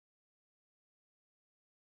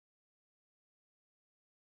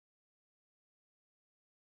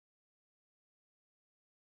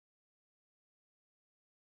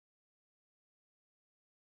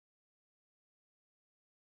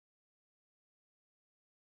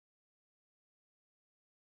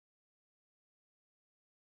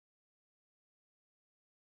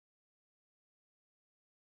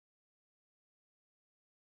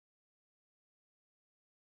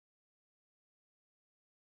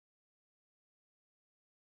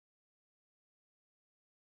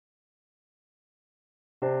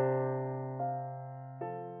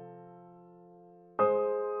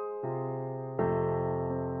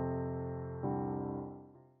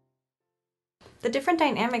the different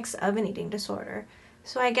dynamics of an eating disorder.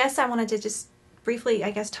 So I guess I wanted to just briefly,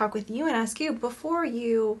 talk with you and ask you, before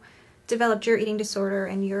you developed your eating disorder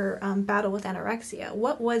and your battle with anorexia,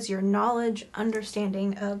 what was your knowledge,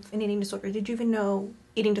 understanding of an eating disorder? Did you even know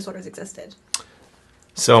eating disorders existed?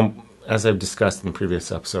 So, as I've discussed in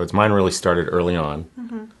previous episodes, mine really started early on.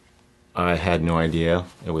 Mm-hmm. I had no idea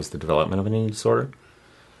it was the development of an eating disorder.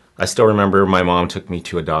 I still remember my mom took me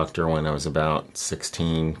to a doctor when I was about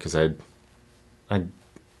 16 because I'd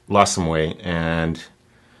lost some weight, and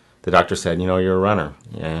the doctor said, you're a runner.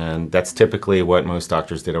 And that's typically what most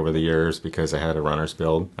doctors did over the years because I had a runner's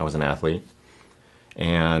build. I was an athlete.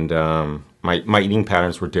 And my eating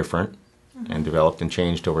patterns were different and developed and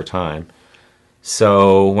changed over time.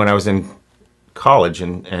 So when I was in college,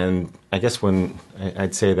 and I guess when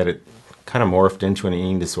I'd say that it kind of morphed into an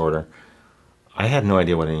eating disorder, I had no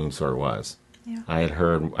idea what an eating disorder was. Yeah.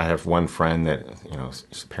 I have one friend that,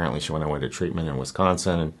 apparently she went to treatment in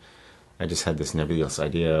Wisconsin, and I just had this nebulous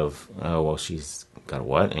idea of, oh, well, she's got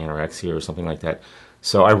what, anorexia or something like that.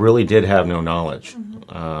 So I really did have no knowledge.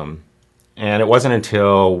 Mm-hmm. And it wasn't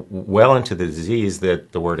until well into the disease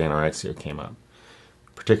that the word anorexia came up,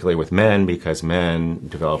 particularly with men, because men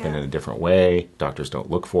develop it in a different way. Doctors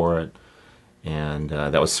don't look for it. And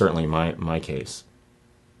that was certainly my case.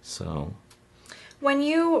 So when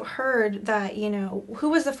you heard that, who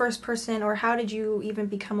was the first person, or how did you even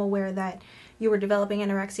become aware that you were developing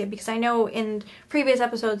anorexia? Because I know in previous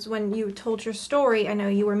episodes when you told your story, I know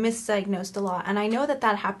you were misdiagnosed a lot. And I know that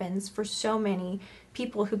happens for so many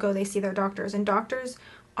people who they see their doctors. And doctors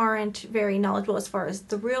aren't very knowledgeable as far as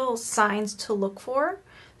the real signs to look for.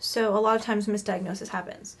 So a lot of times misdiagnosis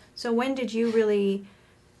happens. So when did you really,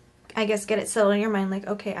 get it settled in your mind, like,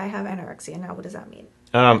 okay, I have anorexia, now what does that mean?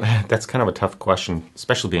 That's kind of a tough question,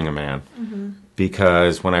 especially being a man. Mm-hmm.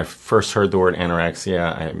 Because when I first heard the word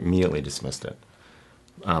anorexia, I immediately dismissed it.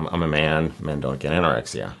 I'm a man. Men don't get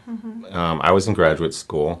anorexia. Mm-hmm. I was in graduate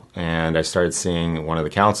school, and I started seeing one of the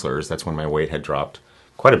counselors. That's when my weight had dropped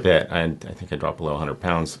quite a bit. I think I dropped below 100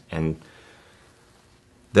 pounds. And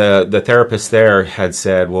the therapist there had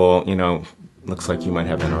said, well, looks like you might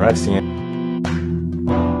have anorexia.